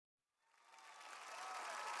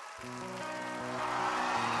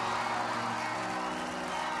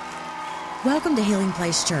Welcome to Healing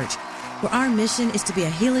Place Church, where our mission is to be a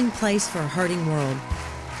healing place for a hurting world.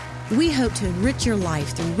 We hope to enrich your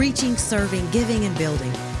life through reaching, serving, giving, and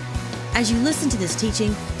building. As you listen to this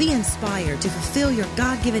teaching, be inspired to fulfill your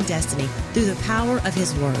God-given destiny through the power of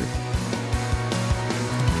His Word.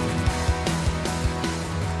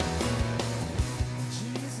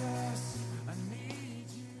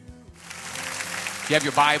 If you have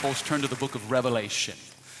your Bibles, turn to the book of Revelation.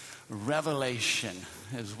 Revelation,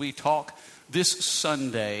 as we talk this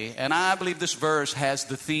Sunday, and I believe this verse has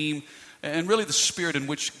the theme and really the spirit in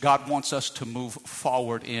which God wants us to move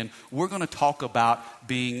forward in. We're going to talk about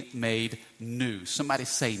being made new. Somebody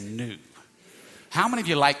say new. How many of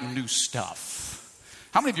you like new stuff?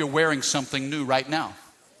 How many of you are wearing something new right now?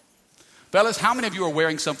 Fellas, how many of you are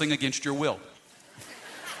wearing something against your will?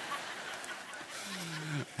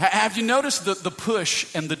 Have you noticed the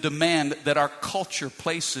push and the demand that our culture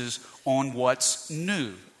places on what's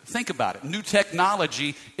new? Think about it. New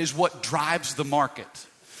technology is what drives the market.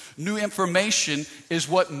 New information is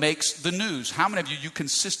what makes the news. How many of you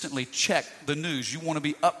consistently check the news? You want to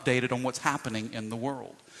be updated on what's happening in the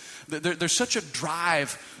world. There's such a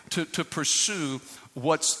drive to pursue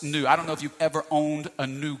what's new. I don't know if you've ever owned a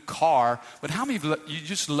new car, but how many of you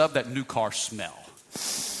just love that new car smell?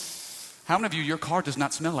 How many of you, your car does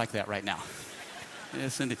not smell like that right now?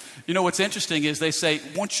 Yes, indeed. You know, what's interesting is they say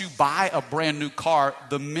once you buy a brand new car,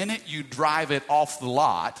 the minute you drive it off the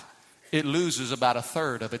lot, it loses about a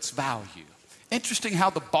third of its value. Interesting how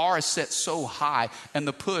the bar is set so high and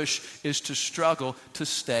the push is to struggle to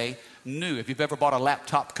stay new. If you've ever bought a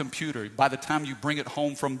laptop computer, by the time you bring it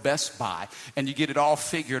home from Best Buy and you get it all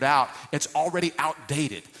figured out, it's already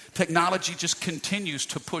outdated. Technology just continues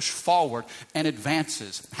to push forward and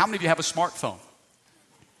advances. How many of you have a smartphone?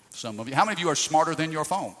 Some of you. How many of you are smarter than your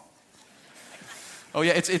phone? Oh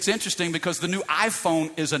yeah, it's interesting because the new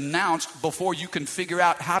iPhone is announced before you can figure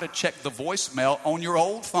out how to check the voicemail on your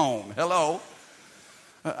old phone. Hello.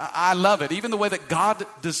 I love it. Even the way that God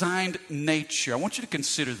designed nature. I want you to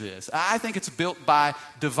consider this. I think it's built by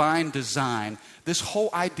divine design. This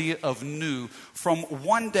whole idea of new from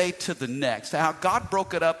one day to the next. How God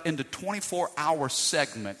broke it up into 24-hour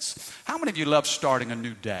segments. How many of you love starting a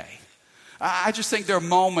new day? I just think there are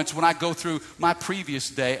moments when I go through my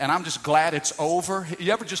previous day and I'm just glad it's over.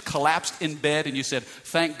 You ever just collapsed in bed and you said,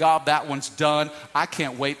 thank God that one's done. I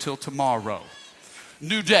can't wait till tomorrow.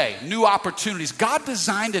 New day, new opportunities. God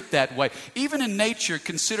designed it that way. Even in nature,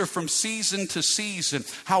 consider from season to season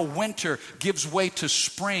how winter gives way to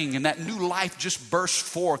spring and that new life just bursts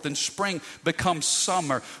forth and spring becomes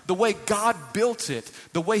summer. The way God built it,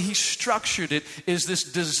 the way He structured it is this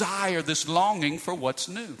desire, this longing for what's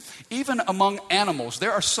new. Even among animals,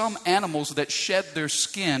 there are some animals that shed their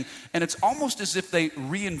skin and it's almost as if they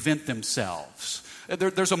reinvent themselves.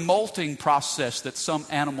 There's a molting process that some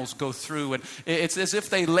animals go through, and it's as if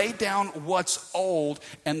they lay down what's old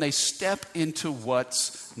and they step into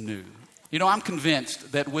what's new. You know, I'm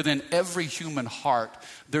convinced that within every human heart,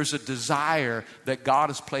 there's a desire that God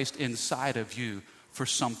has placed inside of you for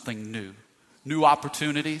something new. New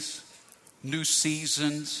opportunities, new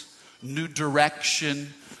seasons, new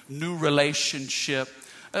direction, new relationship.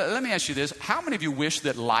 Let me ask you this. How many of you wish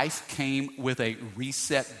that life came with a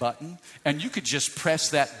reset button and you could just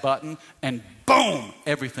press that button and boom,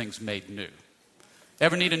 everything's made new?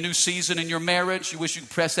 Ever need a new season in your marriage? You wish you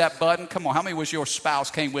could press that button? Come on, how many wish your spouse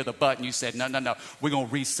came with a button? You said, no, we're going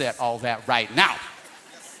to reset all that right now.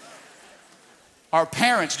 Our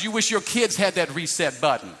parents, do you wish your kids had that reset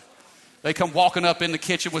button? They come walking up in the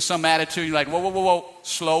kitchen with some attitude. You're like, whoa,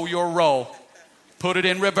 slow your roll. Put it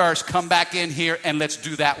in reverse, come back in here, and let's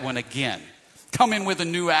do that one again. Come in with a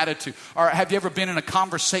new attitude. Or have you ever been in a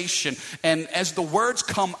conversation, and as the words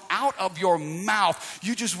come out of your mouth,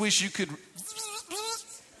 you just wish you could...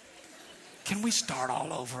 Can we start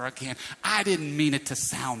all over again? I didn't mean it to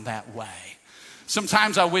sound that way.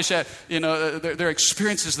 Sometimes I wish, there are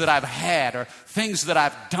experiences that I've had or things that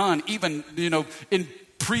I've done, even, in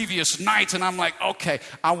previous nights, and I'm like, okay,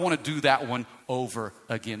 I want to do that one over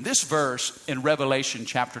again. This verse in Revelation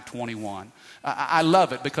chapter 21, I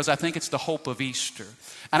love it because I think it's the hope of Easter.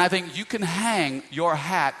 And I think you can hang your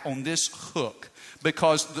hat on this hook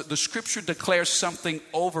because the scripture declares something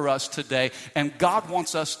over us today and God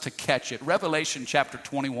wants us to catch it. Revelation chapter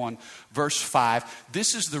 21, verse 5.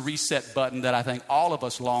 This is the reset button that I think all of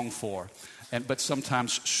us long for, but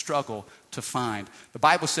sometimes struggle to find. The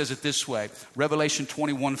Bible says it this way, Revelation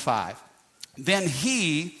 21:5. Then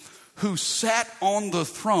he who sat on the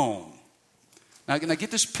throne Now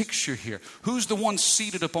get this picture here. Who's the one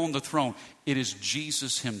seated upon the throne? It is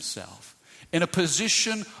Jesus himself in a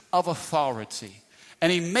position of authority.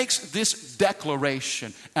 And he makes this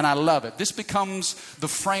declaration, and I love it. This becomes the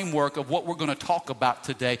framework of what we're going to talk about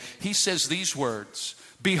today. He says these words,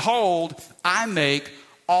 "Behold, I make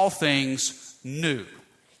all things new."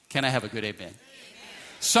 Can I have a good amen?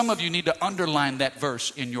 Some of you need to underline that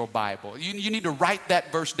verse in your Bible. You need to write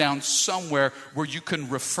that verse down somewhere where you can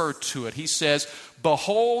refer to it. He says,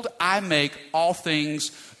 "Behold, I make all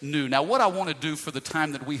things new." Now, what I want to do for the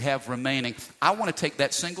time that we have remaining, I want to take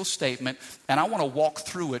that single statement and I want to walk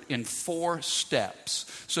through it in 4 steps.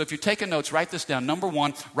 So if you're taking notes, write this down. Number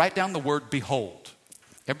 1, write down the word behold.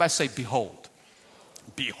 Everybody say behold.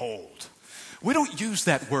 Behold. We don't use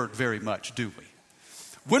that word very much, do we?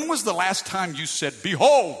 When was the last time you said,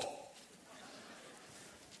 behold?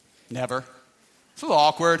 Never. It's a little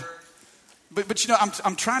awkward. But you know,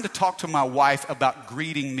 I'm trying to talk to my wife about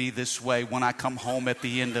greeting me this way when I come home at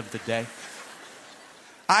the end of the day.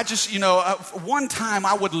 I just, one time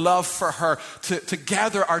I would love for her to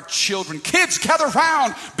gather our children. Kids, gather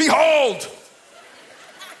round. Behold,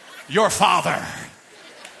 your father.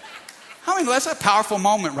 I mean, that's a powerful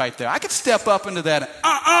moment right there. I could step up into that.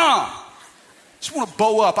 Just want to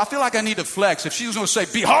bow up. I feel like I need to flex. If she was going to say,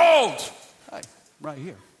 behold, hey, right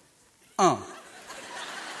here.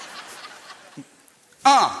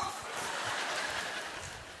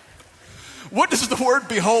 What does the word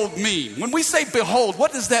behold mean? When we say behold,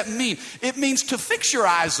 what does that mean? It means to fix your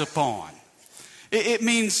eyes upon. It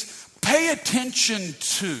means pay attention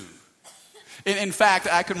to. In fact,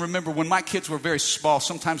 I can remember when my kids were very small,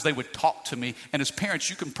 sometimes they would talk to me. And as parents,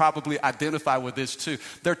 you can probably identify with this too.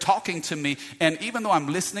 They're talking to me, and even though I'm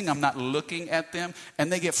listening, I'm not looking at them.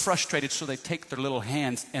 And they get frustrated, so they take their little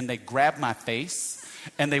hands and they grab my face.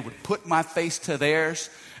 And they would put my face to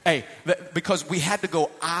theirs. Hey, because we had to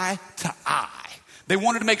go eye to eye. They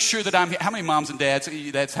wanted to make sure that I'm here. How many moms and dads,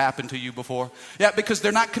 that's happened to you before? Yeah, because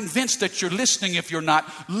they're not convinced that you're listening if you're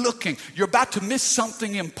not looking. You're about to miss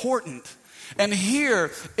something important. And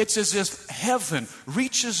here, it's as if heaven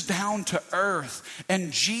reaches down to earth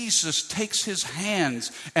and Jesus takes his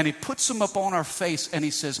hands and he puts them up on our face and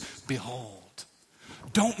he says, behold,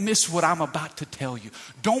 don't miss what I'm about to tell you.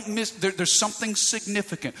 Don't miss, there's something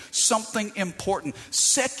significant, something important.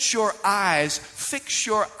 Set your eyes, fix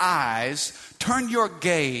your eyes, turn your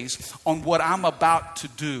gaze on what I'm about to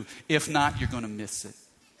do. If not, you're going to miss it.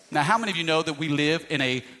 Now, how many of you know that we live in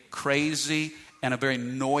a crazy and a very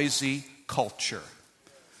noisy culture?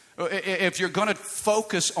 If you're going to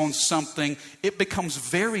focus on something, it becomes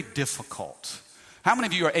very difficult. How many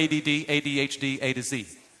of you are ADD, ADHD, A to Z?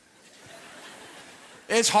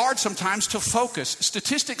 It's hard sometimes to focus.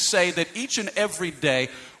 Statistics say that each and every day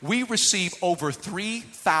we receive over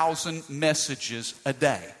 3,000 messages a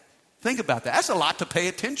day. Think about that. That's a lot to pay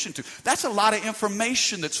attention to. That's a lot of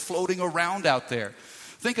information that's floating around out there.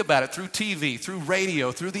 Think about it, through TV, through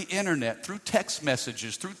radio, through the internet, through text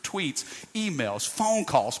messages, through tweets, emails, phone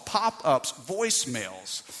calls, pop-ups,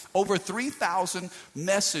 voicemails. Over 3,000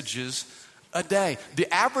 messages a day.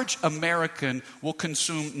 The average American will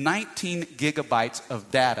consume 19 gigabytes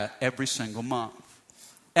of data every single month.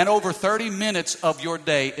 And over 30 minutes of your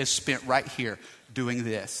day is spent right here doing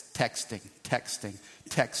this, texting.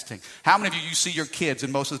 How many of you see your kids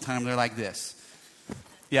and most of the time they're like this?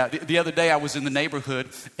 Yeah, the other day I was in the neighborhood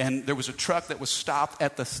and there was a truck that was stopped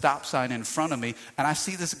at the stop sign in front of me. And I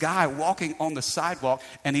see this guy walking on the sidewalk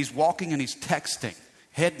and he's walking and he's texting.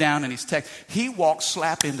 Head down and he's texting. He walked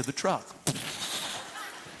slap into the truck.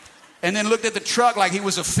 And then looked at the truck like he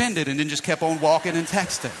was offended and then just kept on walking and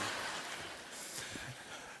texting.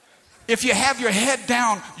 If you have your head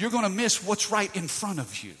down, you're going to miss what's right in front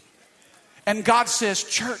of you. And God says,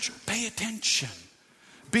 church, pay attention.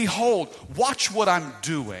 Behold, watch what I'm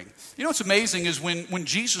doing. You know what's amazing is when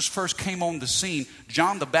Jesus first came on the scene,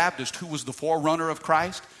 John the Baptist, who was the forerunner of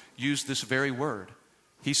Christ, used this very word.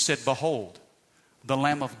 He said, behold, the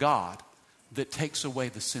Lamb of God that takes away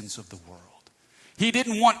the sins of the world. He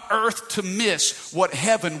didn't want earth to miss what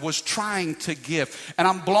heaven was trying to give. And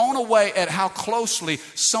I'm blown away at how closely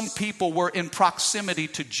some people were in proximity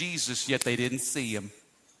to Jesus, yet they didn't see him.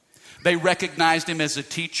 They recognized him as a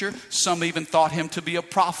teacher. Some even thought him to be a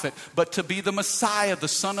prophet. But to be the Messiah, the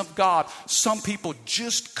Son of God, some people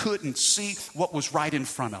just couldn't see what was right in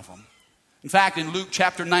front of them. In fact, in Luke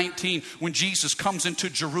chapter 19, when Jesus comes into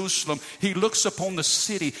Jerusalem, he looks upon the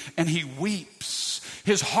city and he weeps.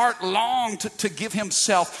 His heart longed to give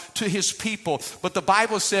himself to his people. But the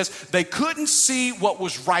Bible says they couldn't see what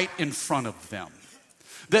was right in front of them.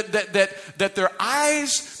 that their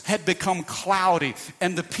eyes had become cloudy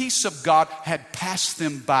and the peace of God had passed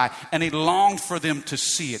them by, and he longed for them to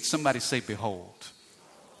see it. Somebody say, behold.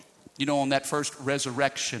 You know, on that first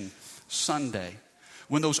resurrection Sunday,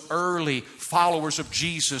 when those early followers of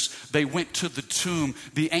Jesus, they went to the tomb,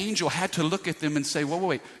 the angel had to look at them and say,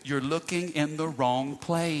 wait, you're looking in the wrong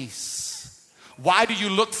place. Why do you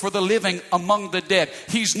look for the living among the dead?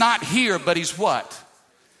 He's not here, but he's what?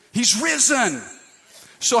 He's risen.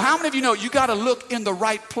 So how many of you know you got to look in the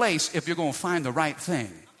right place if you're going to find the right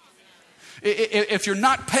thing? If you're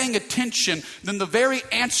not paying attention, then the very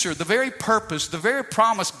answer, the very purpose, the very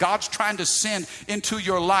promise God's trying to send into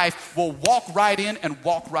your life will walk right in and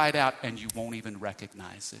walk right out, and you won't even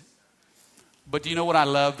recognize it. But do you know what I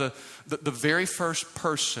love? The very first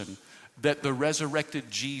person that the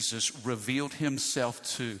resurrected Jesus revealed himself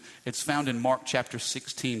to, it's found in Mark chapter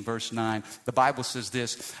 16, verse 9. The Bible says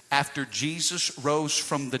this: after Jesus rose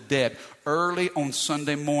from the dead early on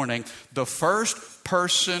Sunday morning, the first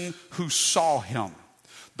person who saw him,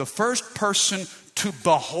 the first person to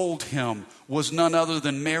behold him, was none other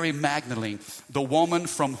than Mary Magdalene, the woman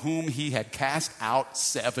from whom he had cast out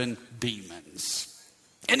 7 demons.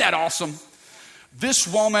 Isn't that awesome? This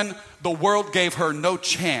woman, the world gave her no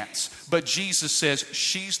chance, but Jesus says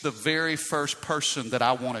she's the very first person that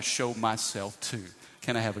I want to show myself to.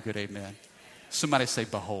 Can I have a good amen? Somebody say,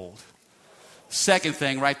 behold. Second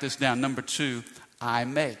thing, write this down. Number 2, I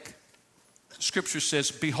make. Scripture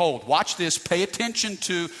says, behold. Watch this. Pay attention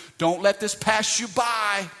to. Don't let this pass you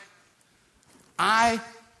by. I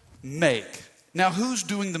make. Now, who's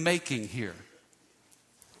doing the making here?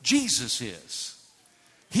 Jesus is.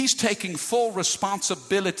 He's taking full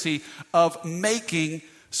responsibility of making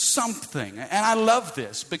something. And I love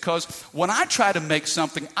this because when I try to make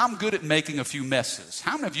something, I'm good at making a few messes.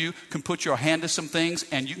 How many of you can put your hand to some things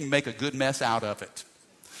and you can make a good mess out of it?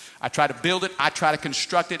 I try to build it. I try to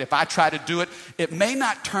construct it. If I try to do it, it may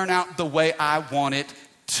not turn out the way I want it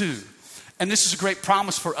to. And this is a great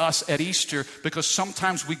promise for us at Easter because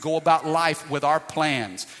sometimes we go about life with our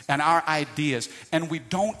plans and our ideas and we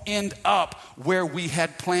don't end up where we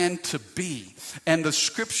had planned to be. And the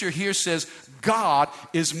scripture here says God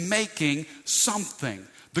is making something.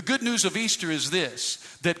 The good news of Easter is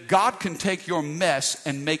this, that God can take your mess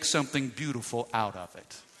and make something beautiful out of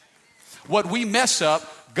it. What we mess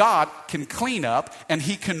up, God can clean up and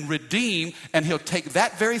he can redeem, and he'll take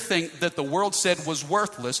that very thing that the world said was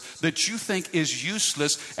worthless, that you think is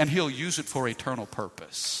useless, and he'll use it for eternal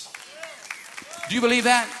purpose. Do you believe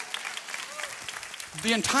that?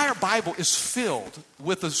 The entire Bible is filled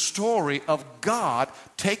with the story of God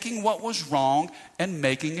taking what was wrong and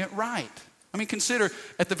making it right. I mean, consider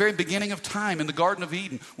at the very beginning of time in the Garden of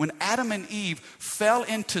Eden, when Adam and Eve fell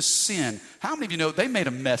into sin, how many of you know they made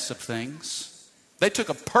a mess of things? They took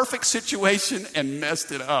a perfect situation and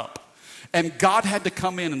messed it up. And God had to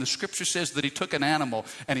come in, and the scripture says that he took an animal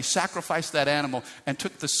and he sacrificed that animal and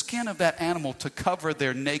took the skin of that animal to cover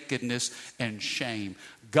their nakedness and shame.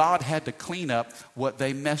 God had to clean up what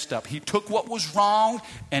they messed up. He took what was wrong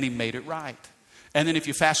and he made it right. And then if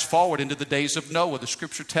you fast forward into the days of Noah, the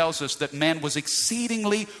scripture tells us that man was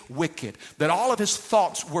exceedingly wicked, that all of his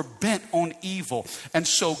thoughts were bent on evil. And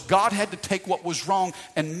so God had to take what was wrong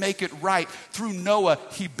and make it right. Through Noah,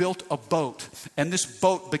 he built a boat. And this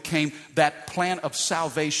boat became that plan of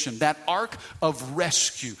salvation, that ark of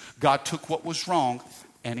rescue. God took what was wrong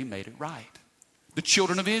and he made it right. The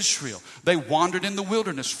children of Israel, they wandered in the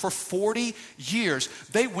wilderness for 40 years.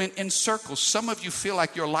 They went in circles. Some of you feel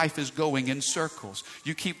like your life is going in circles.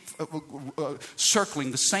 You keep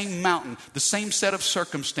circling the same mountain, the same set of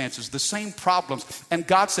circumstances, the same problems. And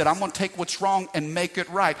God said, I'm going to take what's wrong and make it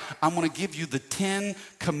right. I'm going to give you the 10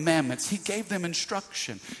 commandments. He gave them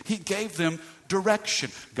instruction. He gave them direction.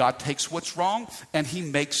 God takes what's wrong and he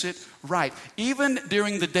makes it right. Even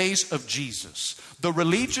during the days of Jesus, the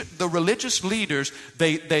religious leaders,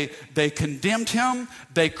 they condemned him,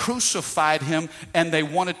 they crucified him, and they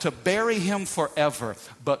wanted to bury him forever.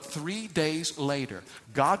 But 3 days later,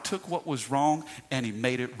 God took what was wrong and he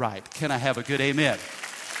made it right. Can I have a good amen?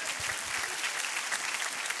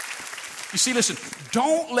 You see, listen,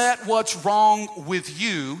 don't let what's wrong with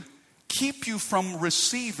you keep you from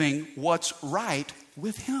receiving what's right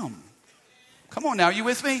with him. Come on now, are you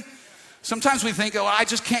with me? Sometimes we think, I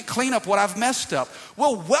just can't clean up what I've messed up.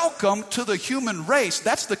 Well, welcome to the human race.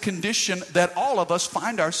 That's the condition that all of us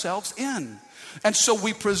find ourselves in. And so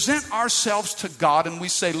we present ourselves to God and we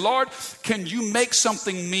say, Lord, can you make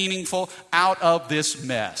something meaningful out of this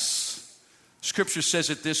mess? Scripture says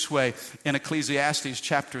it this way in Ecclesiastes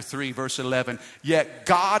chapter 3, verse 11. Yet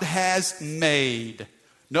God has made.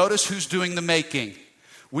 Notice who's doing the making.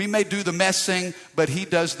 We may do the messing, but he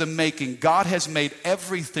does the making. God has made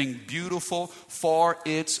everything beautiful for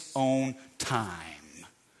its own time.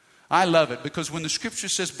 I love it because when the scripture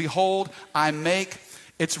says, behold, I make,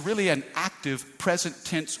 it's really an active present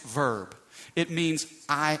tense verb. It means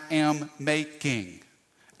I am making.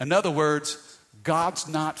 In other words, God's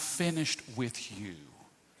not finished with you.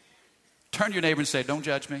 Turn to your neighbor and say, don't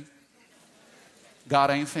judge me. God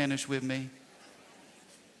ain't finished with me.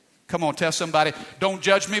 Come on, tell somebody, don't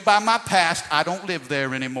judge me by my past. I don't live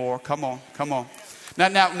there anymore. Come on, come on.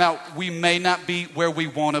 Now, we may not be where we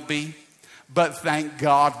want to be, but thank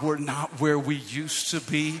God we're not where we used to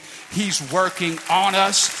be. He's working on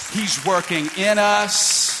us. He's working in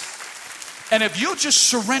us. And if you'll just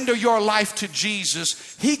surrender your life to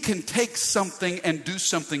Jesus, he can take something and do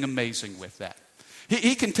something amazing with that.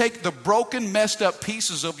 He can take the broken, messed up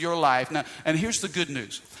pieces of your life. Now, and here's the good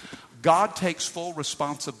news. God takes full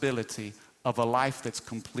responsibility of a life that's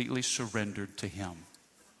completely surrendered to him.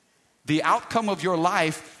 The outcome of your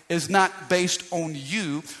life is not based on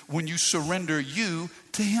you when you surrender you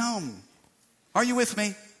to him. Are you with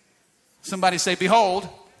me? Somebody say, behold.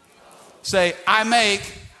 Say, I make.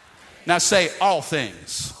 Now say, all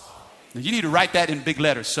things. Now you need to write that in big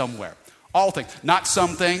letters somewhere. All things. Not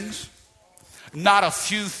some things. Not a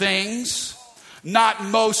few things. Not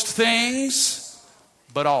most things.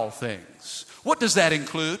 But all things. What does that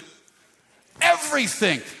include?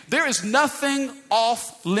 Everything. There is nothing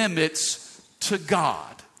off limits to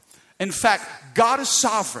God. In fact, God is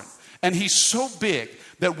sovereign and he's so big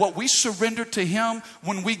that what we surrender to him,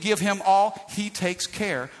 when we give him all, he takes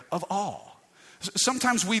care of all.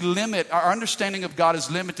 Sometimes we limit, our understanding of God is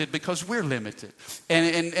limited because we're limited.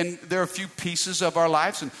 And there are a few pieces of our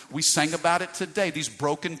lives, and we sang about it today. These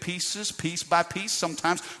broken pieces, piece by piece.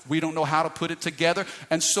 Sometimes we don't know how to put it together.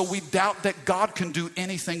 And so we doubt that God can do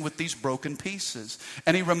anything with these broken pieces.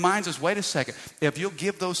 And he reminds us, wait a second, if you'll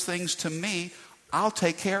give those things to me, I'll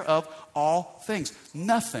take care of all things.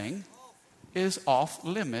 Nothing is off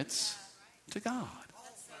limits to God.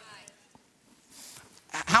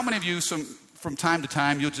 How many of you, from time to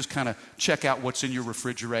time, you'll just kind of check out what's in your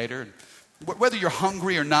refrigerator? And whether you're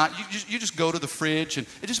hungry or not, you just go to the fridge and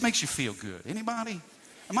it just makes you feel good. Anybody?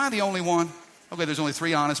 Am I the only one? Okay, there's only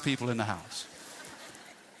 3 honest people in the house.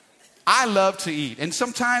 I love to eat. And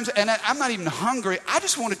sometimes, and I'm not even hungry, I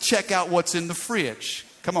just want to check out what's in the fridge.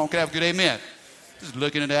 Come on, can I have a good amen? Just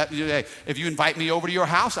looking at that. Hey, if you invite me over to your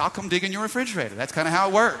house, I'll come dig in your refrigerator. That's kind of how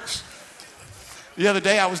it works. The other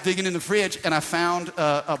day I was digging in the fridge and I found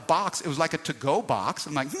a box. It was like a to-go box.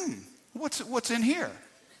 I'm like, what's in here? A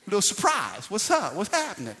little surprise. What's up? What's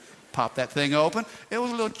happening? Pop that thing open. It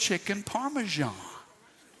was a little chicken parmesan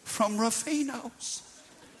from Ruffino's.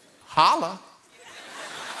 Holla.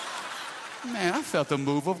 Man, I felt the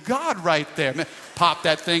move of God right there. Man, pop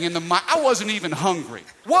that thing in the mic. I wasn't even hungry.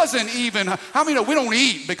 How many know we don't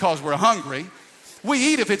eat because we're hungry? We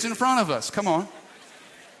eat if it's in front of us. Come on.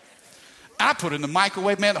 I put it in the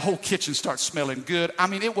microwave, man, the whole kitchen starts smelling good. I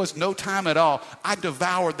mean, it was no time at all. I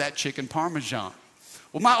devoured that chicken parmesan.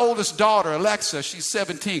 Well, my oldest daughter, Alexa, she's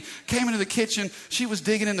 17, came into the kitchen. She was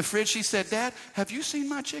digging in the fridge. She said, Dad, have you seen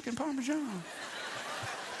my chicken parmesan?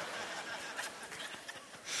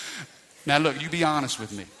 Now, look, you be honest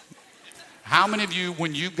with me. How many of you,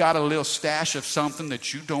 when you've got a little stash of something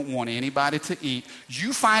that you don't want anybody to eat,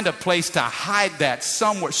 you find a place to hide that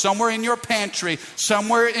somewhere in your pantry,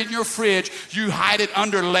 somewhere in your fridge, you hide it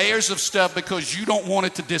under layers of stuff because you don't want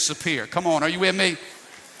it to disappear. Come on, are you with me?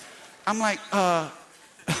 I'm like, that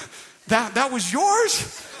was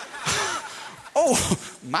yours? Oh,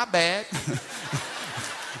 my bad.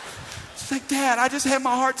 Like, Dad, I just had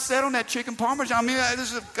my heart set on that chicken parmesan. I mean,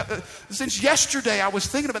 since yesterday I was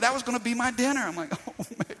thinking about that was going to be my dinner. I'm like, oh,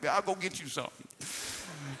 maybe I'll go get you something.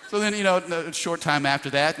 So then, a short time after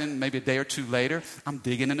that, and maybe a day or two later, I'm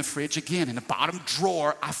digging in the fridge again. In the bottom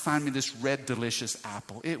drawer, I find me this red delicious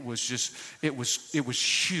apple. It was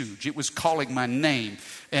huge. It was calling my name.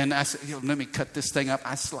 And I said, let me cut this thing up.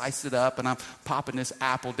 I slice it up, and I'm popping this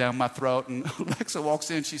apple down my throat. And Alexa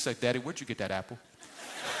walks in. She's like, Daddy, where'd you get that apple?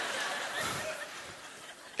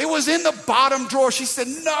 It was in the bottom drawer. She said,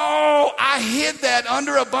 no, I hid that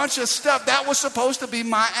under a bunch of stuff. That was supposed to be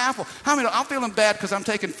my apple. How many know I'm feeling bad because I'm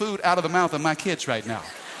taking food out of the mouth of my kids right now.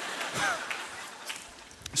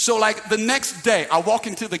 So like the next day, I walk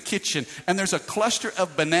into the kitchen and there's a cluster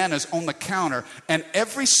of bananas on the counter and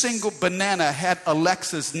every single banana had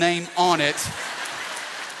Alexa's name on it.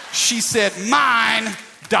 She said, mine, ...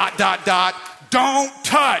 don't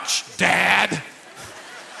touch, Dad.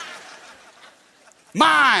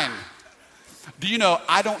 Mine. Do you know,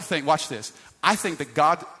 watch this. I think that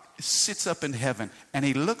God, sits up in heaven and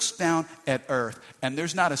he looks down at earth, and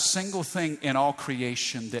there's not a single thing in all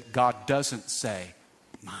creation that God doesn't say,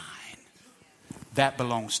 mine. That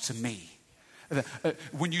belongs to me.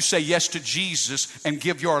 When you say yes to Jesus and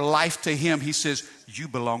give your life to him, he says, you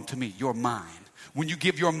belong to me. You're mine. When you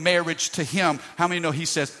give your marriage to him, how many know he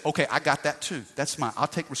says, okay, I got that too. That's mine. I'll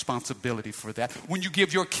take responsibility for that. When you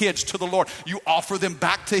give your kids to the Lord, you offer them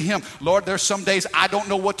back to him. Lord, there's some days I don't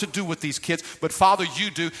know what to do with these kids, but Father,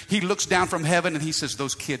 you do. He looks down from heaven and he says,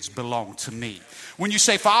 those kids belong to me. When you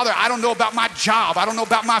say, Father, I don't know about my job. I don't know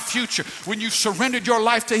about my future. When you've surrendered your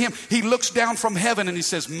life to him, he looks down from heaven and he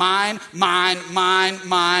says, mine, mine, mine,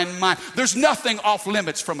 mine, mine. There's nothing off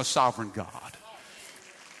limits from a sovereign God.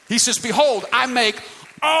 He says, behold, I make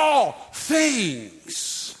all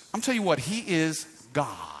things. I'm telling you what, he is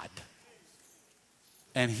God.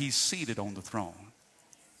 And he's seated on the throne.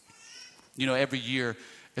 You know, every year,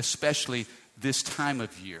 especially this time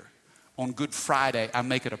of year, on Good Friday, I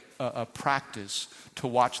make it a practice to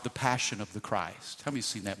watch The Passion of the Christ. How many have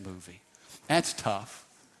seen that movie? That's tough.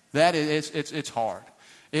 That is, it's hard.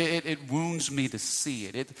 It wounds me to see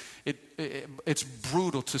it. It's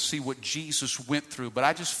brutal to see what Jesus went through. But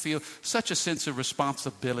I just feel such a sense of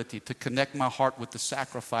responsibility to connect my heart with the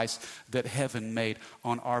sacrifice that heaven made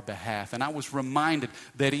on our behalf. And I was reminded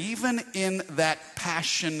that even in that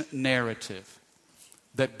passion narrative,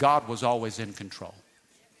 that God was always in control.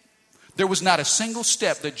 There was not a single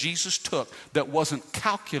step that Jesus took that wasn't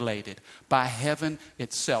calculated by heaven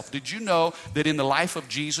itself. Did you know that in the life of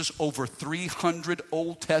Jesus, over 300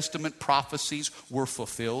 Old Testament prophecies were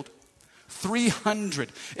fulfilled?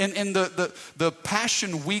 300. In the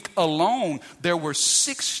Passion Week alone, there were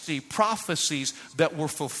 60 prophecies that were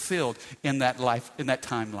fulfilled in that life, in that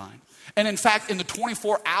timeline. And in fact, in the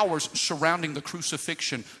 24 hours surrounding the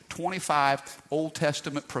crucifixion, 25 Old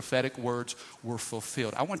Testament prophetic words were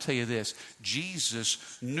fulfilled. I want to tell you this.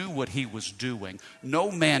 Jesus knew what he was doing.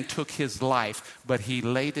 No man took his life, but he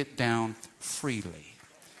laid it down freely.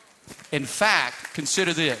 In fact,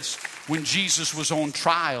 consider this. When Jesus was on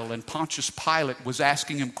trial and Pontius Pilate was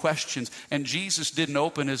asking him questions and Jesus didn't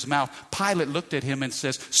open his mouth, Pilate looked at him and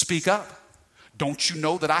says, speak up. Don't you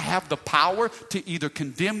know that I have the power to either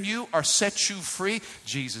condemn you or set you free?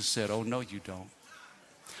 Jesus said, oh, no, you don't.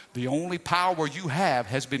 The only power you have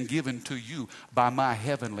has been given to you by my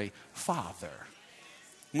heavenly Father.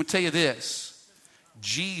 I'm going to tell you this.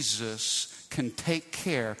 Jesus can take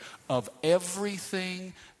care of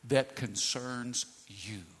everything that concerns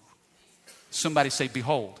you. Somebody say,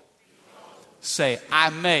 behold. Say, I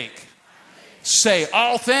make. Say,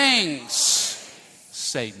 all things.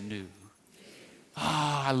 Say, new.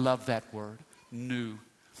 Ah, I love that word, new.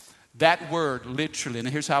 That word literally, and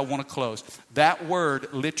here's how I want to close. That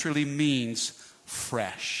word literally means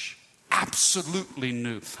fresh. Absolutely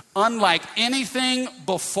new. Unlike anything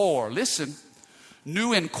before. Listen,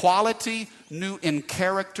 new in quality, new in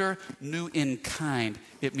character, new in kind.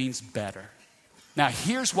 It means better. Now,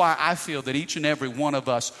 here's why I feel that each and every one of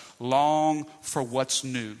us long for what's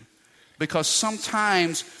new. Because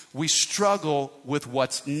sometimes we struggle with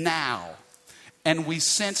what's now. And we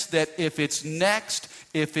sense that if it's next,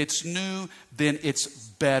 if it's new, then it's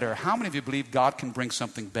better. How many of you believe God can bring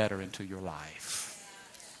something better into your life?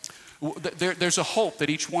 There's a hope that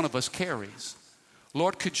each one of us carries.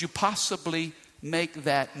 Lord, could you possibly make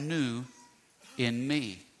that new in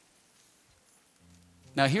me?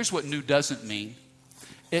 Now, here's what new doesn't mean.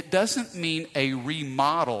 It doesn't mean a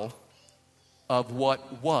remodel of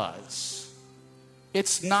what was.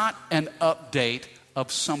 It's not an update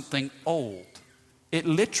of something old. It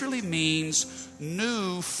literally means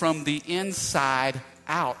new from the inside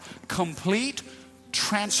out. Complete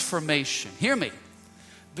transformation. Hear me.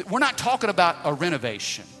 We're not talking about a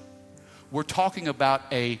renovation. We're talking about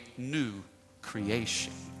a new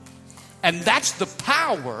creation. And that's the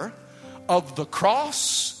power of the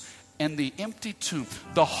cross and the empty tomb.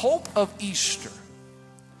 The hope of Easter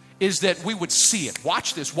is that we would see it.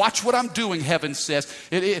 Watch this. Watch what I'm doing, heaven says.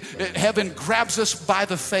 Heaven grabs us by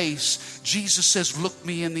the face. Jesus says, look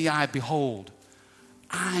me in the eye. Behold,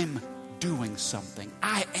 I'm doing something.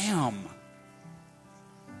 I'm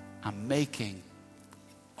making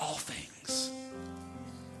all things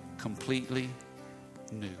completely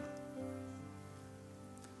new.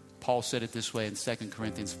 Paul said it this way in 2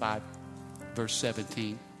 Corinthians 5, verse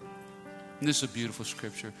 17. And this is a beautiful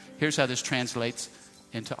scripture. Here's how this translates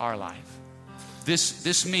into our life.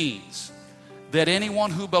 This means that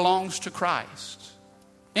anyone who belongs to Christ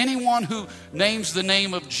Anyone who names the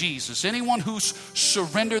name of Jesus, anyone who's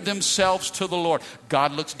surrendered themselves to the Lord,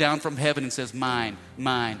 God looks down from heaven and says, mine,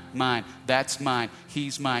 mine, mine. That's mine.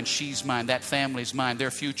 He's mine. She's mine. That family's mine.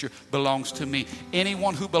 Their future belongs to me.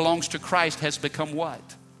 Anyone who belongs to Christ has become what?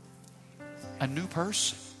 A new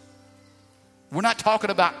person. We're not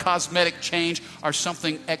talking about cosmetic change or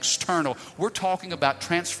something external. We're talking about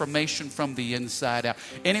transformation from the inside out.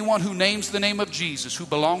 Anyone who names the name of Jesus, who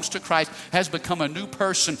belongs to Christ, has become a new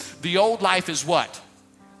person. The old life is what?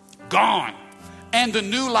 Gone. And the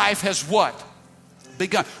new life has what?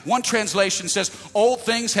 Begun. One translation says, old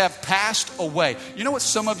things have passed away. You know what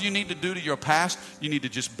some of you need to do to your past? You need to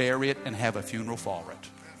just bury it and have a funeral for it.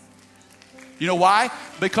 You know why?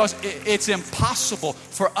 Because it's impossible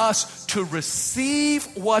for us to receive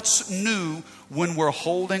what's new when we're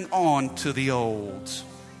holding on to the old.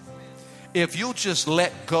 If you'll just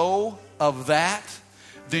let go of that,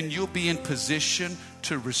 then you'll be in position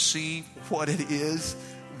to receive what it is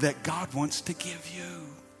that God wants to give you.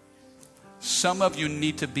 Some of you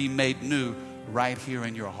need to be made new right here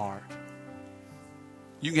in your heart.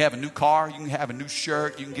 You can have a new car, you can have a new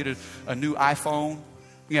shirt, you can get a new iPhone.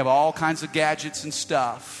 You have all kinds of gadgets and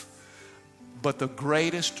stuff. But the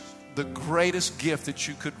greatest gift that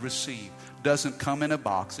you could receive doesn't come in a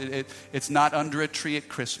box. It's not under a tree at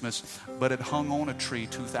Christmas, but it hung on a tree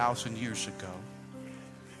 2,000 years ago.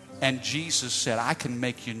 And Jesus said, I can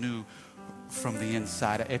make you new from the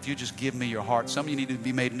inside. If you just give me your heart. Some of you need to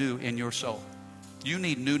be made new in your soul. You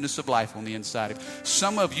need newness of life on the inside.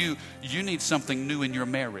 Some of you need something new in your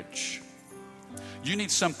marriage. You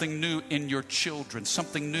need something new in your children,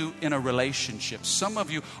 something new in a relationship. Some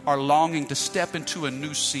of you are longing to step into a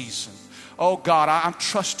new season. Oh God, I'm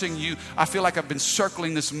trusting you. I feel like I've been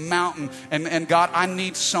circling this mountain and God, I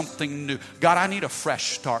need something new. God, I need a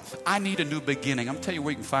fresh start. I need a new beginning. I'm telling you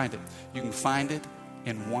where you can find it. You can find it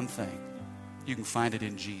in one thing. You can find it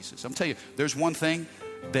in Jesus. I'm telling you, there's one thing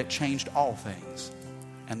that changed all things,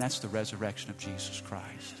 and that's the resurrection of Jesus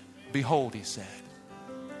Christ. Behold, he said,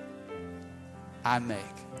 I make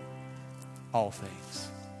all things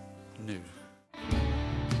new.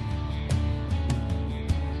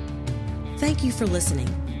 Thank you for listening.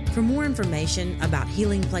 For more information about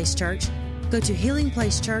Healing Place Church, go to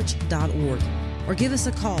healingplacechurch.org or give us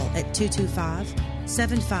a call at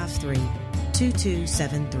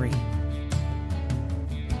 225-753-2273.